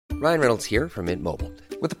Ryan Reynolds here from Mint Mobile.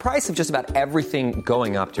 With the price of just about everything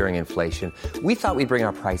going up during inflation, we thought we'd bring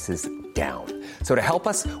our prices down. So to help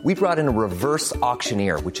us, we brought in a reverse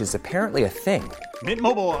auctioneer, which is apparently a thing. Mint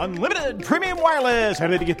Mobile Unlimited Premium Wireless. How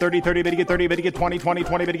to get 30, 30, bit to get 30, bit to get 20, 20,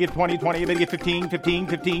 20, bit to get 20, 20, bit to get 15, 15,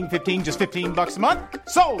 15, 15, just $15 a month?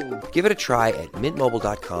 Sold! Give it a try at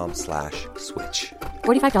mintmobile.com/switch.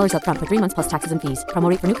 $45 up front for 3 months plus taxes and fees. Promo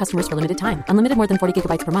rate for new customers for limited time. Unlimited more than 40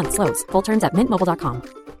 gigabytes per month. Slows full terms at mintmobile.com.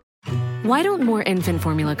 Why don't more infant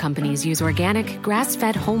formula companies use organic,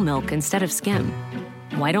 grass-fed whole milk instead of skim?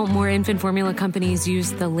 Why don't more infant formula companies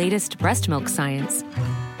use the latest breast milk science?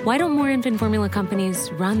 Why don't more infant formula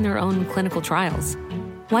companies run their own clinical trials?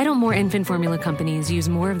 Why don't more infant formula companies use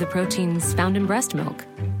more of the proteins found in breast milk?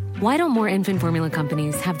 Why don't more infant formula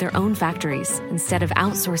companies have their own factories instead of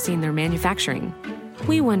outsourcing their manufacturing?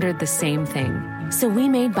 We wondered the same thing. So we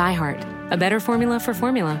made ByHeart, a better formula for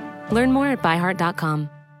formula. Learn more at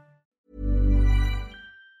byheart.com.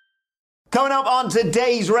 Coming up on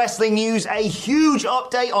today's wrestling news, a huge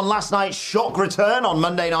update on last night's shock return on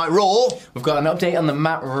Monday Night Raw. We've got an update on the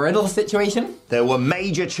Matt Riddle situation. There were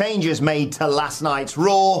major changes made to last night's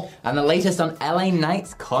Raw. And the latest on LA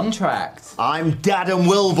Knight's contract. I'm Dadam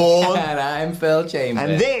Wilborn. And I'm Phil Chambers.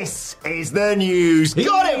 And this is the news.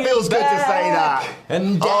 God, it feels good to say that.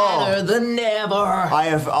 And deader than never.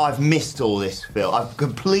 I've missed all this, Phil. I'm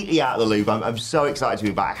completely out of the loop. I'm so excited to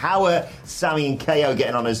be back. How are Sammy and KO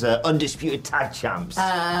getting on as undisputed tag champs?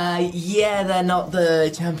 Yeah, they're not the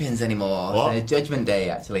champions anymore. What? Judgment Day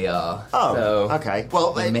actually are. Oh, so okay.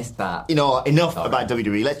 Well, I missed that. You know, enough about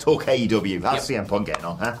WWE. Let's talk AEW. How's CM Punk getting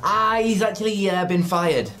on, huh? He's actually been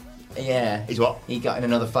fired. Yeah. He's what? He got in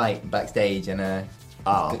another fight backstage and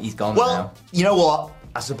he's gone now. Well, you know what?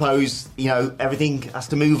 I suppose, everything has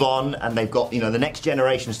to move on, and they've got, the next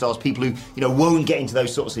generation of stars, people who, won't get into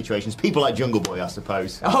those sort of situations. People like Jungle Boy, I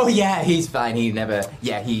suppose. Oh, yeah, he's fine. He never...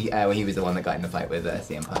 Yeah, he was the one that got in the fight with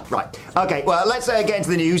CM Punk. Right. Okay, well, let's get into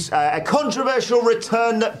the news. A controversial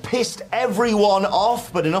return that pissed everyone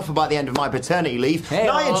off, but enough about the end of my paternity leave.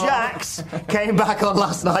 Nia Jax came back on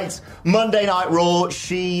last night's Monday Night Raw.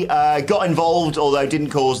 She got involved, although didn't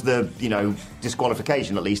cause the,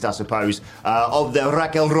 disqualification, at least, I suppose, of the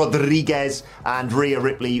Raquel Rodriguez and Rhea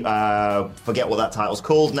Ripley, forget what that title's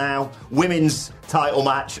called now, women's title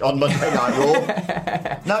match on Monday Night Raw.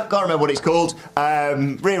 No, can't remember what it's called.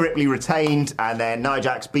 Rhea Ripley retained, and then Nia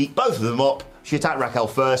Jax beat both of them up. She attacked Raquel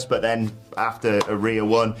first, but then after Rhea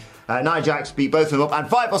won, Nia Jax beat both of them up, and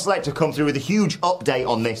Fightful Select have come through with a huge update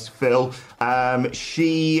on this, Phil.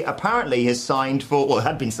 She apparently had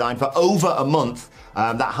been signed for over a month.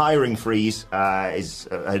 That hiring freeze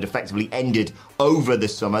had effectively ended over the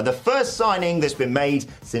summer. The first signing that's been made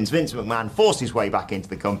since Vince McMahon forced his way back into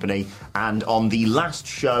the company, and on the last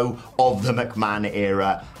show of the McMahon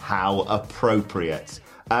era. How appropriate.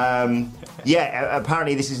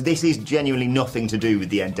 Apparently this is genuinely nothing to do with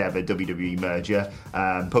the Endeavour WWE merger.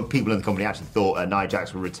 But people in the company actually thought Nia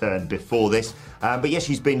Jax would return before this. But yes,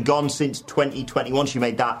 she's been gone since 2021. She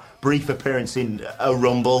made that brief appearance in a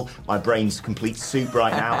Rumble. My brain's complete soup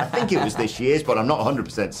right now. I think it was this year's, but I'm not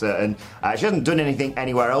 100% certain. She hasn't done anything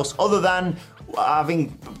anywhere else other than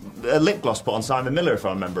having a lip gloss put on Simon Miller, if I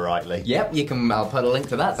remember rightly. Yep, I'll put a link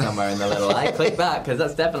to that somewhere in the little eye. Click that, because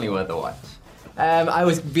that's definitely worth a watch. I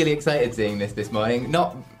was really excited seeing this morning,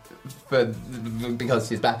 not because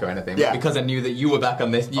she's back or anything, but because I knew that you were back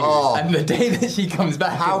on this news, and the day that she comes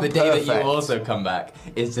back is the day that you also come back.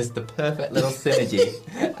 It's just the perfect little synergy.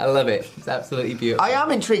 I love it. It's absolutely beautiful. I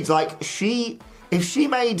am intrigued, if she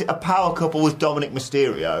made a power couple with Dominic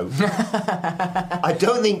Mysterio, I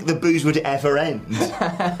don't think the booze would ever end.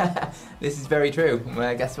 This is very true. Well,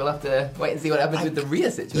 I guess we'll have to wait and see what happens with the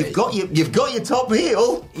Rhea situation. You've got your top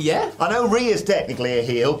heel. Yeah. I know Rhea's technically a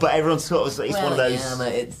heel, but everyone's sort of... It's one of those... Yeah,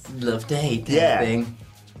 but it's love to hate kind of thing.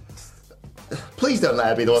 Please don't let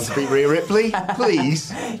her be the one to beat Rhea Ripley.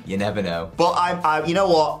 Please. You never know. But you know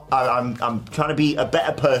what? I'm trying to be a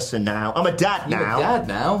better person now. I'm a dad now. You're a dad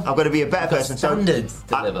now. I'm going to be a better person. Standards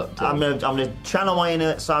to live up to. I'm going to channel my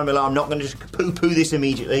inner Simon Miller. I'm not going to just poo-poo this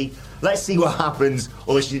immediately. Let's see what happens,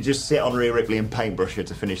 or she just sit on Rhea Ripley and paintbrush her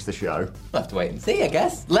to finish the show. We'll have to wait and see, I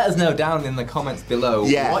guess. Let us know down in the comments below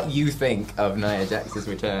what you think of Nia Jax's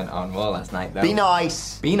return on Raw last night, though. Be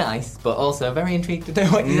nice. Be nice, but also very intrigued to know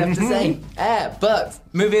what you have to say. But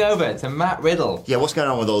moving over to Matt Riddle. Yeah, what's going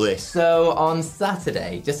on with all this? So on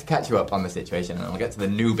Saturday, just to catch you up on the situation, and I'll get to the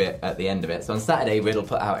new bit at the end of it. So on Saturday, Riddle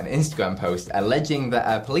put out an Instagram post alleging that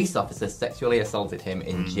a police officer sexually assaulted him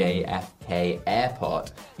in JFK. JFK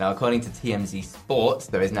Airport. Now, according to TMZ Sports,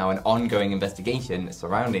 there is now an ongoing investigation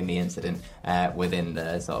surrounding the incident within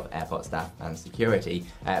the sort of airport staff and security.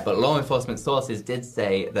 But law enforcement sources did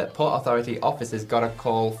say that Port Authority officers got a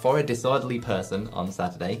call for a disorderly person on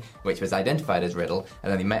Saturday, which was identified as Riddle,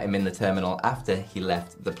 and then they met him in the terminal after he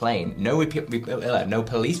left the plane. No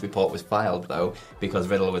police report was filed, though, because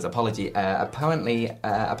Riddle was apparently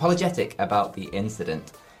apologetic about the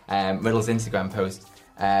incident. Riddle's Instagram post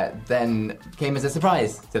then came as a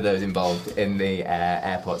surprise to those involved in the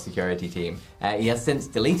airport security team. He has since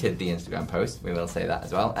deleted the Instagram post, we will say that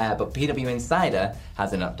as well, but PW Insider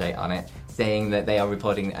has an update on it, saying that they are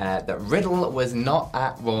reporting that Riddle was not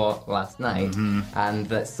at Raw last night, and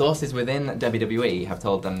that sources within WWE have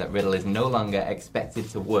told them that Riddle is no longer expected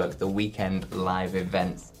to work the weekend live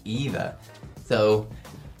events either. So,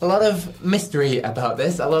 a lot of mystery about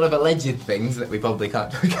this, a lot of alleged things that we probably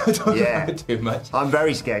can't talk about too much. I'm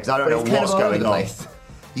very scared because I don't know what's going on.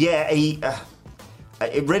 Yeah,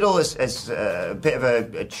 Riddle has a bit of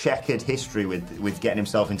a checkered history with getting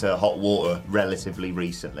himself into hot water relatively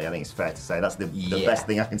recently. I think it's fair to say that's the best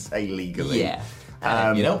thing I can say legally. Yeah.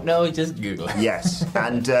 If you don't know, just Google it. Yes,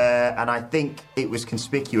 and I think it was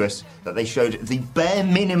conspicuous that they showed the bare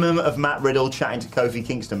minimum of Matt Riddle chatting to Kofi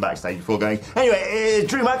Kingston backstage before going, anyway,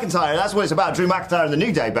 Drew McIntyre, that's what it's about, Drew McIntyre and the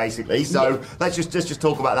New Day, basically, so let's just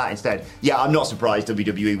talk about that instead. Yeah, I'm not surprised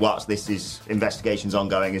WWE, whilst this is investigations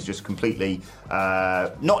ongoing, has just completely,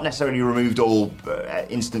 not necessarily removed all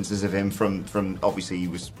instances of him from obviously he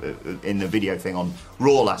was in the video thing on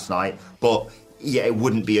Raw last night, but yeah, it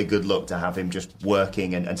wouldn't be a good look to have him just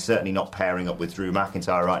working and certainly not pairing up with Drew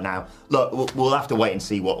McIntyre right now. Look, we'll have to wait and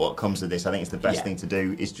see what comes of this. I think it's the best thing to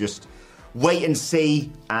do is just wait and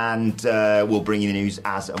see, and we'll bring you the news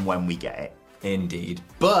as and when we get it. Indeed.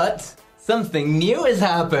 But something new has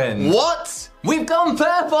happened. What? We've gone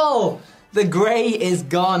purple! The grey is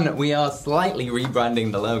gone. We are slightly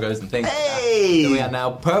rebranding the logos and things. Hey! So we are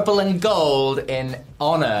now purple and gold in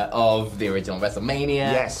honour of the original WrestleMania.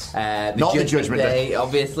 Yes. Not the Judgment Day.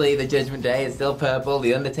 Obviously, the Judgment Day is still purple.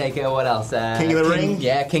 The Undertaker, what else? King of the Ring?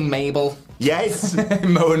 Yeah, King Mabel. Yes.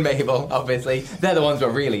 Mo and Mabel, obviously. They're the ones we're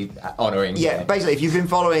really honouring. Yeah, basically, if you've been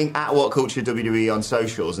following @WhatCultureWWE on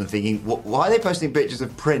socials and thinking, why are they posting pictures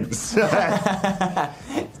of Prince?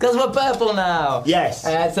 It's because we're purple now. Yes.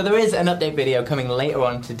 So there is an update video coming later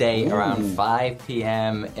on today around 5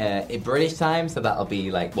 p.m. British time, so that'll be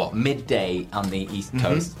like, midday on the East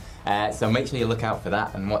Coast. So make sure you look out for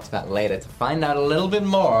that and watch that later to find out a little bit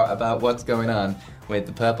more about what's going on with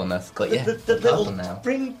the purpleness. But yeah, the little now.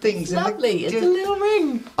 ring things. It's lovely. It's a little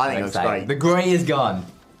ring. I think it looks great. The grey is gone.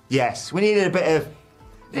 Yes, we needed a bit of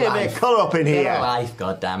colour up in here. Bit of life,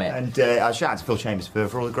 goddammit. And shout out to Phil Chambers for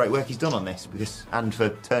all the great work he's done on this, and for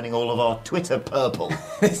turning all of our Twitter purple.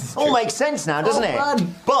 All makes sense now, doesn't it?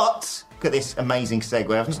 Fun. But look at this amazing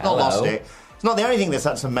segue. I've just not lost it. It's not the only thing that's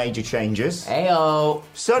had some major changes. Heyo.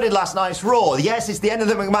 So did last night's Raw. Yes, it's the end of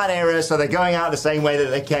the McMahon era, so they're going out the same way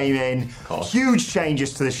that they came in. Huge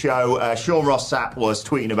changes to the show. Sean Ross Sapp was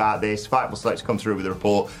tweeting about this. Fightful Select's come through with a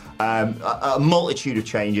report. A multitude of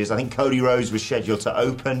changes. I think Cody Rhodes was scheduled to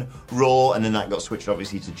open Raw, and then that got switched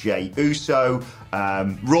obviously to Jey Uso.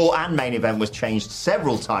 Raw and main event was changed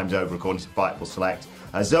several times over, according to Fightful Select.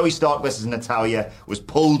 Zoe Stark versus Natalya was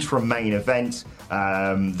pulled from main event.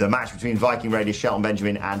 The match between Viking Raiders Shelton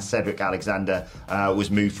Benjamin and Cedric Alexander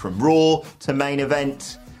was moved from Raw to main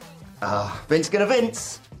event. Vince gonna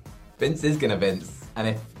Vince. Vince is gonna Vince.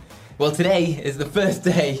 And today is the first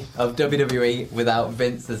day of WWE without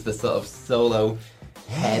Vince as the sort of solo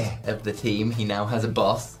head of the team. He now has a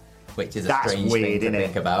boss, which is a strange thing to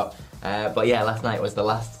think about. But yeah, last night was the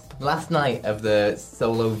last night of the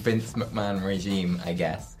solo Vince McMahon regime, I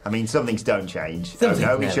guess. I mean, some things don't change.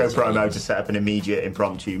 Only show promo to set up an immediate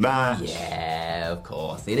impromptu match. Yeah, of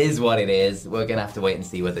course. It is what it is. We're going to have to wait and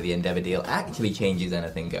see whether the Endeavour deal actually changes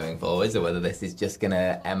anything going forwards, or whether this is just going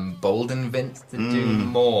to embolden Vince to do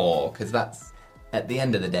more. Because that's, at the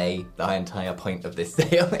end of the day, the entire point of this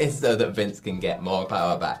sale is so that Vince can get more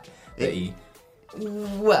power back. Because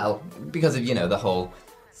of, the whole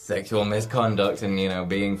sexual misconduct and,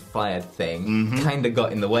 being fired thing kind of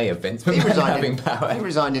got in the way of Vince having power. He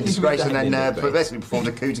resigned in disgrace and then basically performed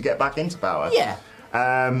a coup to get back into power. Yeah.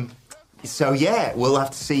 We'll have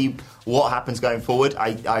to see what happens going forward.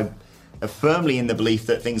 I am firmly in the belief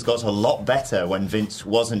that things got a lot better when Vince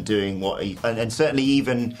wasn't doing what he... And certainly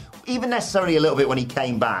even necessarily a little bit when he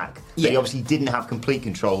came back. Yeah. He obviously didn't have complete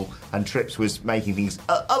control, and Trips was making things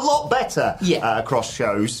a lot better across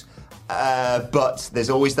shows. But there's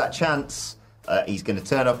always that chance he's going to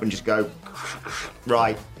turn up and just go,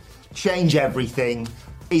 right, change everything,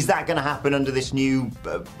 Is that going to happen under this new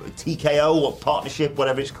TKO or partnership,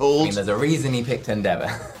 whatever it's called? I mean, there's a reason he picked Endeavour.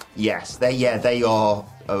 Yes, they are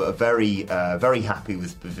very happy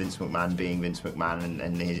with Vince McMahon being Vince McMahon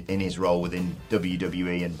and in his role within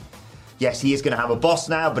WWE. And yes, he is going to have a boss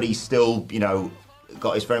now, but he's still,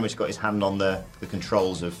 very much got his hand on the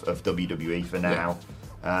controls of WWE for now.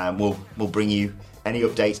 Yeah. We'll bring you any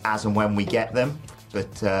updates as and when we get them.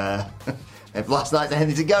 But if last night's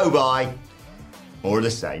anything to go by, more of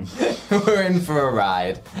the same. We're in for a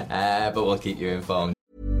ride, but we'll keep you informed.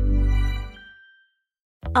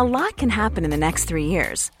 A lot can happen in the next 3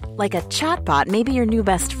 years. Like a chatbot may be your new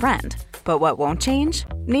best friend. But what won't change?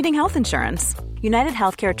 Needing health insurance. United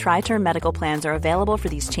Healthcare Tri-Term Medical Plans are available for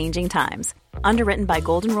these changing times. Underwritten by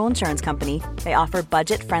Golden Rule Insurance Company, they offer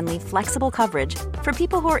budget-friendly, flexible coverage for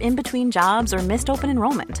people who are in between jobs or missed open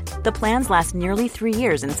enrollment. The plans last nearly 3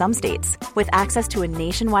 years in some states, with access to a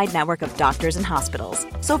nationwide network of doctors and hospitals.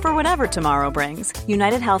 So for whatever tomorrow brings,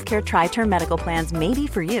 United Healthcare Tri-Term Medical Plans may be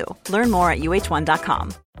for you. Learn more at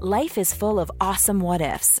uh1.com. Life is full of awesome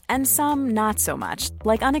what-ifs, and some not so much,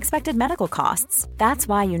 like unexpected medical costs. That's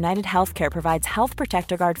why United Healthcare provides Health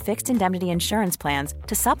Protector Guard fixed indemnity insurance plans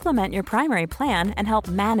to supplement your primary plan and help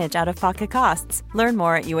manage out-of-pocket costs. Learn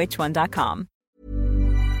more at uh1.com.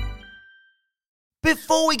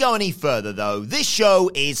 Before we go any further, though, this show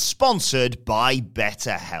is sponsored by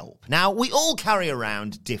BetterHelp. Now, we all carry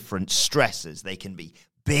around different stressors. They can be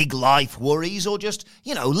big life worries or just,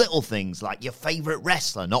 little things like your favourite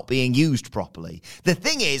wrestler not being used properly. The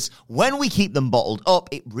thing is, when we keep them bottled up,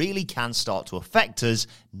 it really can start to affect us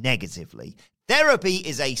negatively. Therapy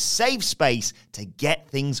is a safe space to get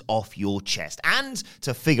things off your chest and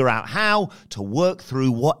to figure out how to work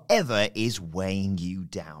through whatever is weighing you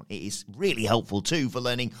down. It is really helpful too for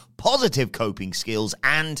learning positive coping skills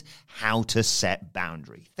and how to set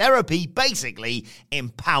boundaries. Therapy basically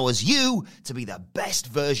empowers you to be the best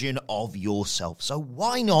version of yourself. So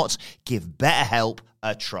why not give BetterHelp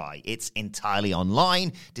a try? It's entirely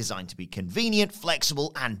online, designed to be convenient,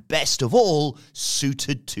 flexible, and best of all,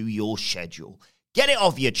 suited to your schedule. Get it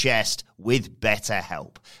off your chest with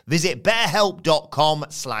BetterHelp. Visit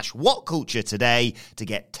betterhelp.com/whatculture today to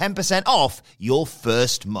get 10% off your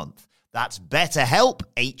first month. That's BetterHelp,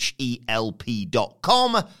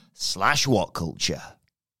 HELP.com/whatculture.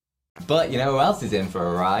 But you know who else is in for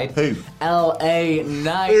a ride? Who? LA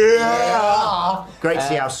Knight. Yeah. Great to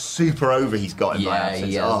see how super over he's got in my absence.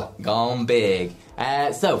 He has gone big.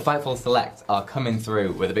 So Fightful Select are coming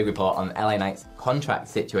through with a big report on LA Knight's contract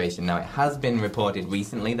situation. Now, it has been reported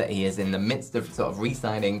recently that he is in the midst of sort of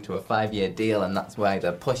re-signing to a 5-year deal, and that's why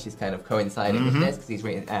the push is kind of coinciding with this, because he's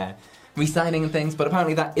re-signing and things, but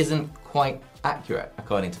apparently that isn't quite accurate,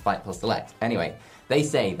 according to Fightful Select. Anyway, they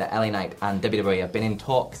say that LA Knight and WWE have been in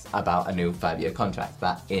talks about a new 5-year contract.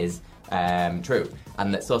 That is true.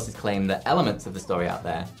 And that sources claim that elements of the story out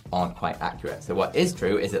there aren't quite accurate. So what is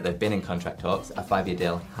true is that they've been in contract talks, a 5-year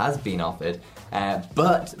deal has been offered,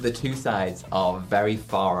 but the two sides are very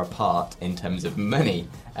far apart in terms of money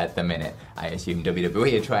at the minute. I assume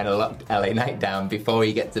WWE are trying to lock LA Knight down before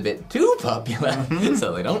he gets a bit too popular,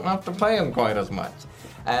 so they don't have to pay him quite as much.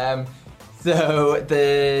 So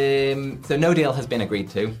no deal has been agreed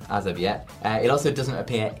to as of yet. It also doesn't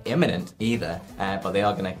appear imminent either, but they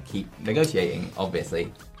are going to keep negotiating,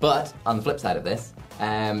 obviously. But on the flip side of this,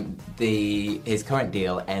 his current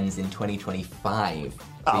deal ends in 2025.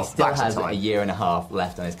 So he still has a year and a half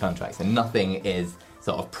left on his contract, so nothing is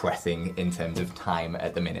sort of pressing in terms of time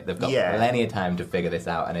at the minute. They've got plenty of time to figure this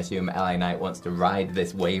out, and I assume LA Knight wants to ride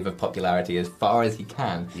this wave of popularity as far as he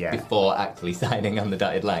can before actually signing on the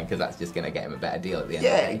dotted line, because that's just going to get him a better deal at the end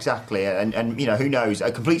of the day. Exactly. And who knows?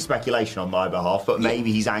 A complete speculation on my behalf, but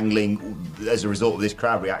maybe he's angling as a result of this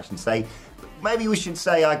crowd reaction to say, maybe we should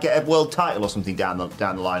say I get a world title or something down the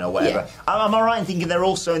line or whatever. Am I right in thinking they're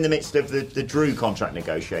also in the midst of the Drew contract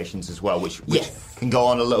negotiations as well, which can go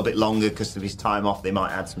on a little bit longer because of his time off? They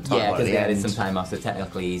might add some time off. Yeah, because they added some time off, so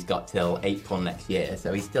technically he's got till April next year,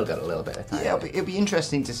 so he's still got a little bit of time. Yeah, it'll be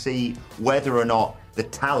interesting to see whether or not the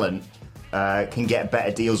talent can get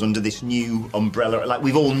better deals under this new umbrella. Like,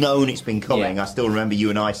 we've all known it's been coming. I still remember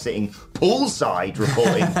you and I sitting poolside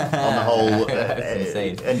reporting on the whole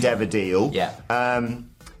Endeavour deal.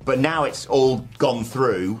 But now it's all gone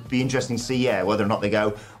through. Be interesting to see, whether or not they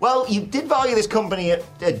go, well, you did value this company at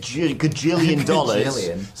a gajillion dollars,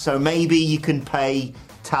 so maybe you can pay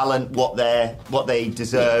talent what they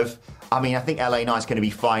deserve. I mean, I think LA Knight's going to be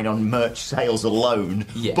fine on merch sales alone.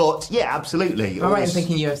 But, absolutely. Am I right in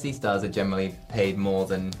thinking UFC stars are generally paid more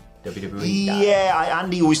than WWE does. Yeah,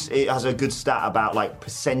 Andy always has a good stat about like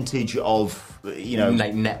percentage of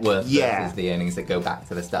like net worth versus the earnings that go back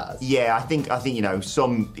to the stars. Yeah, I think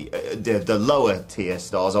some the lower tier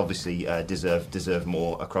stars obviously deserve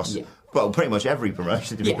more across. Yeah. Well, pretty much every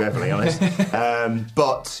promotion, to be perfectly honest.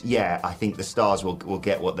 But yeah, I think the stars will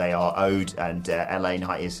get what they are owed, and LA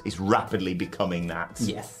Knight is rapidly becoming that.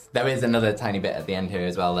 Yes. There is another tiny bit at the end here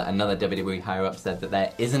as well, that another WWE higher-up said that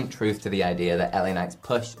there isn't truth to the idea that LA Knight's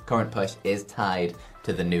current push is tied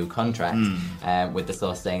to the new contract, with the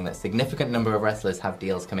source saying that a significant number of wrestlers have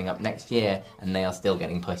deals coming up next year, and they are still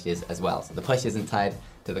getting pushes as well. So the push isn't tied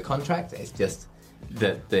to the contract, it's just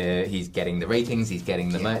that he's getting the ratings, he's getting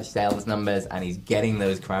the merch sales numbers, and he's getting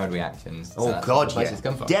those crowd reactions. So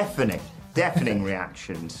deafening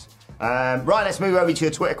reactions. Right, let's move over to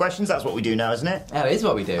your Twitter questions. That's what we do now, isn't it? Oh, it is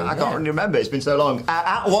what we do. I can't really remember. It's been so long.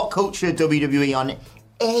 At What Culture WWE on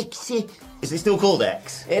X. Is it still called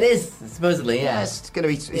X? It is, supposedly, yeah. It's going to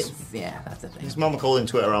be... that's the thing. His mum calling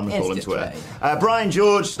Twitter, I'm calling Twitter. Brian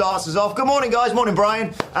George starts us off. Good morning, guys. Morning,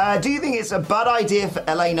 Brian. Do you think it's a bad idea for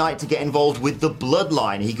LA Knight to get involved with the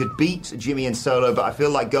Bloodline? He could beat Jimmy and Solo, but I feel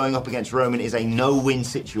like going up against Roman is a no-win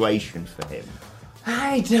situation for him.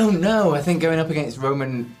 I don't know. I think going up against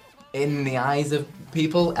Roman, in the eyes of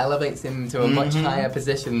people, elevates him to a much higher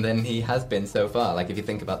position than he has been so far. Like, if you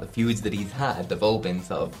think about the feuds that he's had, they've all been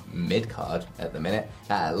sort of mid-card at the minute.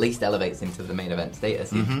 At least elevates him to the main event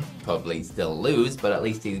status. He'd probably still lose, but at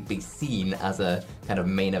least he'd be seen as a kind of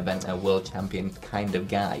main eventer, world champion kind of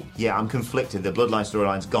guy. Yeah, I'm conflicted. The Bloodline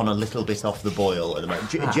storyline's gone a little bit off the boil at the moment.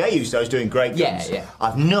 Jey Uso's doing great things. Yeah.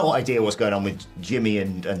 I've no idea what's going on with Jimmy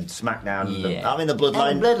and SmackDown. Yeah. I'm in the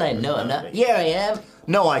Bloodline. No, I'm not. Here I am.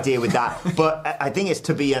 No idea with that, but I think it's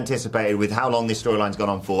to be anticipated with how long this storyline's gone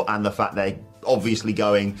on for, and the fact they're obviously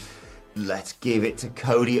going, let's give it to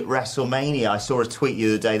Cody at WrestleMania. I saw a tweet the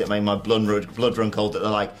other day that made my blood run cold, that they're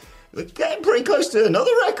like, we're getting pretty close to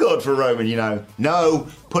another record for Roman, No,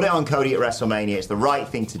 put it on Cody at WrestleMania. It's the right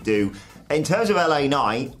thing to do. In terms of LA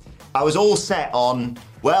Knight, I was all set on,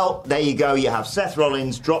 well, there you go, you have Seth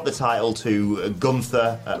Rollins drop the title to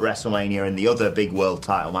Gunther at WrestleMania in the other big world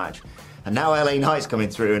title match. And now LA Knight's coming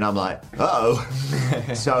through, and I'm like,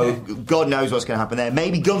 uh-oh. So God knows what's going to happen there.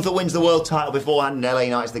 Maybe Gunther wins the world title beforehand, and LA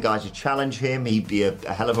Knight's the guy to challenge him. He'd be a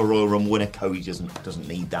hell of a Royal Rumble winner. Cody doesn't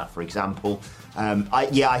need that, for example.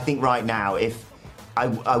 I think right now, if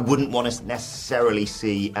I wouldn't want to necessarily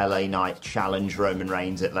see LA Knight challenge Roman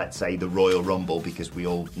Reigns at, let's say, the Royal Rumble, because we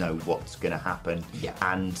all know what's going to happen. Yeah.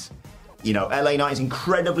 And, LA Knight is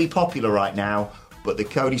incredibly popular right now. But the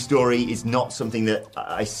Cody story is not something that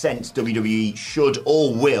I sense WWE should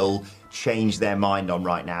or will change their mind on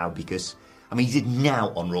right now, because, he did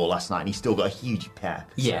now on Raw last night and he's still got a huge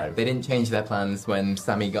pep. Yeah, so. They didn't change their plans when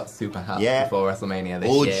Sammy got super happy before WrestleMania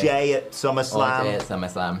this year. Or Jey at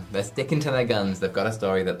SummerSlam. They're sticking to their guns. They've got a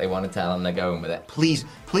story that they want to tell and they're going with it. Please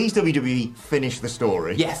WWE, finish the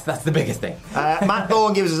story. Yes, that's the biggest thing. Matt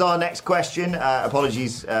Thorne gives us our next question.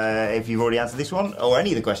 Apologies if you've already answered this one, or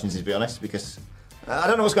any of the questions, to be honest, because... I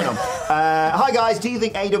don't know what's going on. Hi guys, do you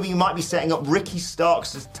think AEW might be setting up Ricky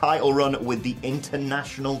Starks' title run with the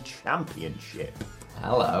International Championship?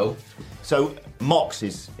 Hello. So Mox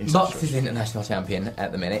is international champion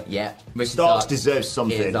at the minute. Yeah, Ricky Starks deserves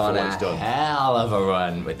something for what he's done. Hell of a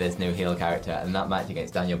run with this new heel character, and that match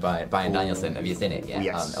against Brian Danielson. Have you seen it? Yeah,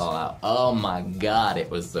 yes. All Out. Oh my god, it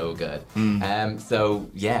was so good. So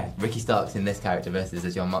yeah, Ricky Starks in this character versus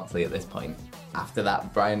a Jon Moxley at this point. After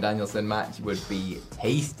that Brian Danielson match would be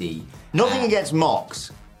tasty. Nothing against Mox,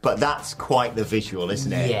 but that's quite the visual,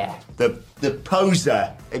 isn't it? Yeah. The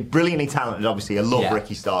poser, brilliantly talented, obviously. I love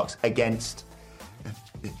Ricky Starks against...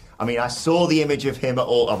 I saw the image of him at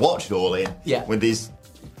All... I watched All In with his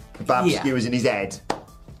kebab skewers in his head.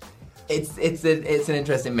 It's an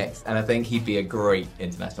interesting mix, and I think he'd be a great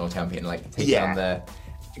international champion. Like, take on the...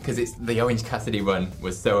 Because the Orange Cassidy run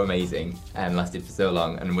was so amazing and lasted for so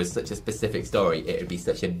long and was such a specific story, it would be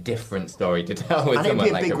such a different story to tell with someone like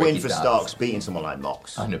a Ricky Starks. And it'd be a big win for Starks beating someone like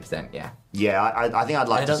Mox. 100%, yeah. Yeah, I think I'd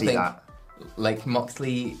like to see that. Like,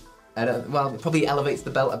 Moxley... probably elevates the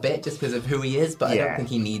belt a bit just because of who he is, but I don't think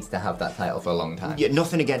he needs to have that title for a long time. Yeah,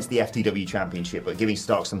 nothing against the FTW Championship, but giving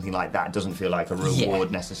Starks something like that doesn't feel like a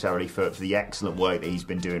reward necessarily for the excellent work that he's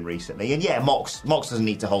been doing recently. And Mox doesn't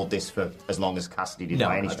need to hold this for as long as Cassidy did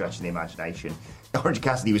by any stretch of the imagination. Orange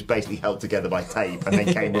Cassidy was basically held together by tape and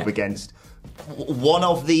then came up against one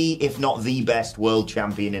of the, if not the best world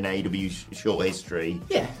champion in AEW's short history.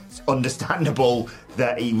 Yeah. It's understandable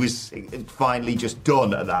that he was finally just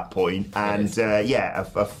done at that point. And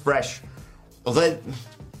a fresh... Although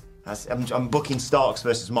I'm booking Starks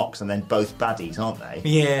versus Mox, and then both baddies, aren't they?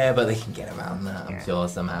 Yeah, but they can get around that, I'm sure,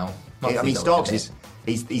 somehow. I mean, Starks is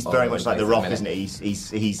he's very much like The Rock, isn't he?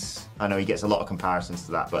 He's I know he gets a lot of comparisons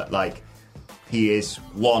to that, but like he is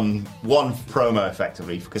one promo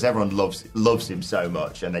effectively because everyone loves him so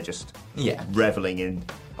much, and they're just reveling in.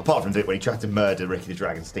 Apart from when he tried to murder Ricky the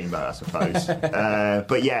Dragon Steamboat, I suppose.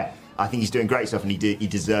 But yeah, I think he's doing great stuff, and he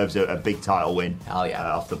deserves a big title win.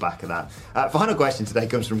 Off the back of that. Final question today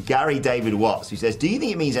comes from Gary David Watts, who says, do you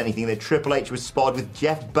think it means anything that Triple H was spotted with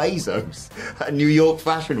Jeff Bezos at New York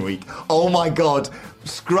Fashion Week? Oh my God.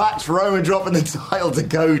 Scratch Roman dropping the title to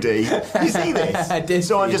Cody. You see this? I did.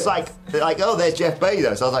 So I'm just like, oh, there's Jeff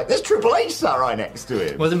Bezos. I was like, there's Triple H sat right next to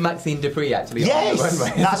him. Wasn't Maxine Dupree actually yes! on the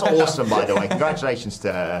runway? That's awesome, by the way. Congratulations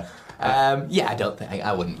to her.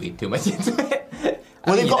 I wouldn't read too much into it.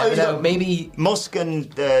 Well, they've got maybe Musk and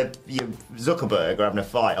Zuckerberg are having a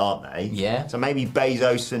fight, aren't they? Yeah. So maybe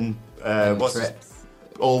Bezos and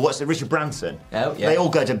Richard Branson? Oh, yeah. They all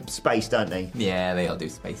go to space, don't they? Yeah, they all do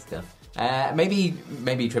space stuff. Maybe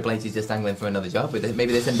Triple H is just angling for another job with it.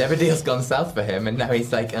 Maybe this Endeavour deal's gone south for him, and now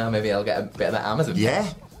he's like, maybe I'll get a bit of that Amazon.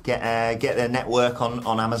 Yeah. Get their network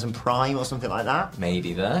on Amazon Prime or something like that.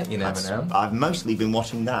 Maybe that. You never know. I've mostly been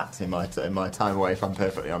watching that in my time away, if I'm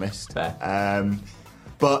perfectly honest. Fair.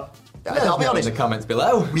 But I'll be honest. In the comments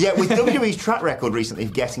below. Yeah, with WWE's track record recently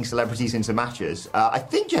of getting celebrities into matches, I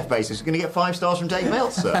think Jeff Bezos is going to get 5 stars from Dave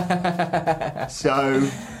Meltzer. So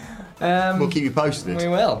we'll keep you posted. We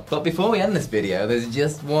will. But before we end this video, there's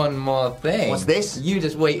just one more thing. What's this? You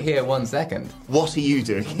just wait here 1 second. What are you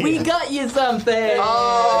doing here? We got you something!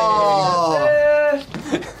 Oh!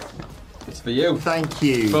 It's for you. Thank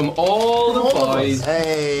you. From all the boys.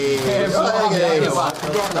 Hey!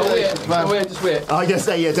 Just wait. I guess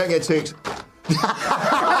don't get too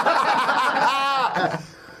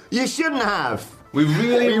You shouldn't have. We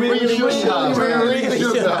really should have.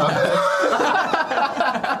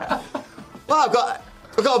 Well, I've got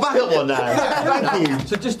a backup one now. Thank you.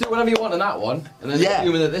 So just do whatever you want on that one, and then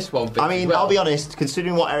assuming that this one fits. I mean, I'll be honest,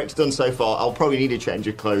 considering what Eric's done so far, I'll probably need a change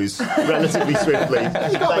of clothes relatively swiftly.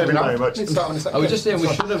 Thank you very much. I was just saying we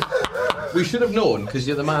should have known, because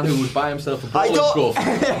you're the man who would buy himself a ball and glove.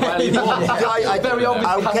 Very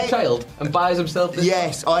obviously has a child and buys himself this.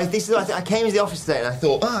 Yes, I came into the office today and I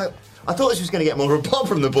thought, I thought this was going to get more of a pop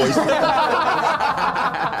from the boys.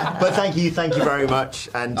 But thank you very much.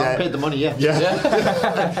 And I've paid the money, yeah.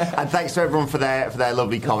 And thanks to everyone for their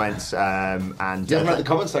lovely comments. And you haven't read the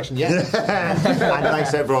comment section yet. And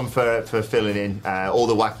thanks to everyone for filling in. All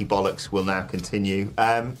the wacky bollocks will now continue.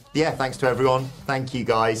 Thanks to everyone. Thank you,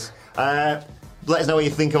 guys. Let us know what you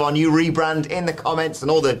think of our new rebrand in the comments and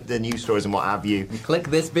all the news stories and what have you. And click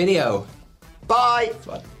this video. Bye.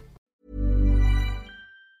 Bye.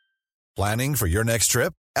 Planning for your next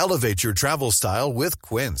trip? Elevate your travel style with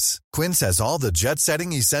Quince. Quince has all the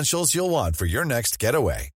jet-setting essentials you'll want for your next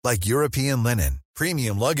getaway, like European linen,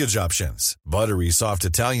 premium luggage options, buttery soft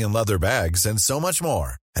Italian leather bags, and so much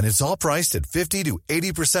more. And it's all priced at 50 to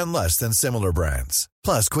 80% less than similar brands.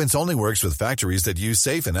 Plus, Quince only works with factories that use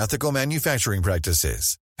safe and ethical manufacturing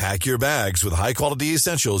practices. Pack your bags with high-quality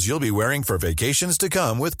essentials you'll be wearing for vacations to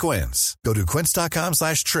come with Quince. Go to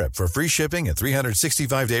quince.com/trip for free shipping and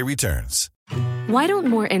 365-day returns. Why don't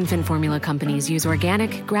more infant formula companies use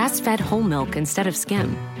organic, grass-fed whole milk instead of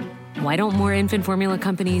skim? Why don't more infant formula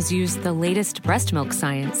companies use the latest breast milk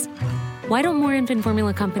science? Why don't more infant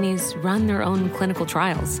formula companies run their own clinical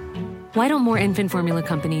trials? Why don't more infant formula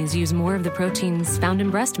companies use more of the proteins found in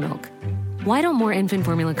breast milk? Why don't more infant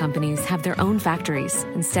formula companies have their own factories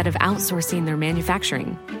instead of outsourcing their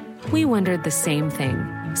manufacturing? We wondered the same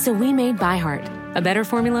thing. So we made ByHeart, a better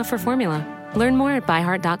formula for formula. Learn more at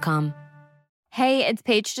byheart.com. Hey, it's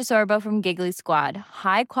Paige DeSorbo from Giggly Squad.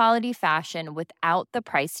 High quality fashion without the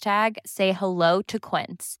price tag. Say hello to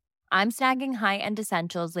Quince. I'm snagging high-end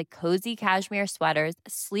essentials like cozy cashmere sweaters,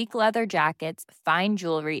 sleek leather jackets, fine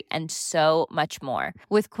jewelry, and so much more.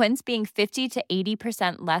 With Quince being 50 to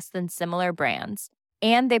 80% less than similar brands.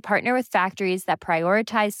 And they partner with factories that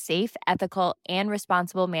prioritize safe, ethical, and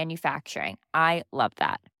responsible manufacturing. I love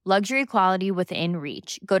that. Luxury quality within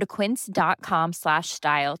reach. Go to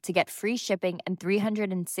quince.com/style to get free shipping and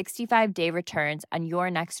 365-day returns on your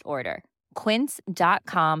next order.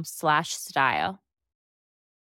 Quince.com/style.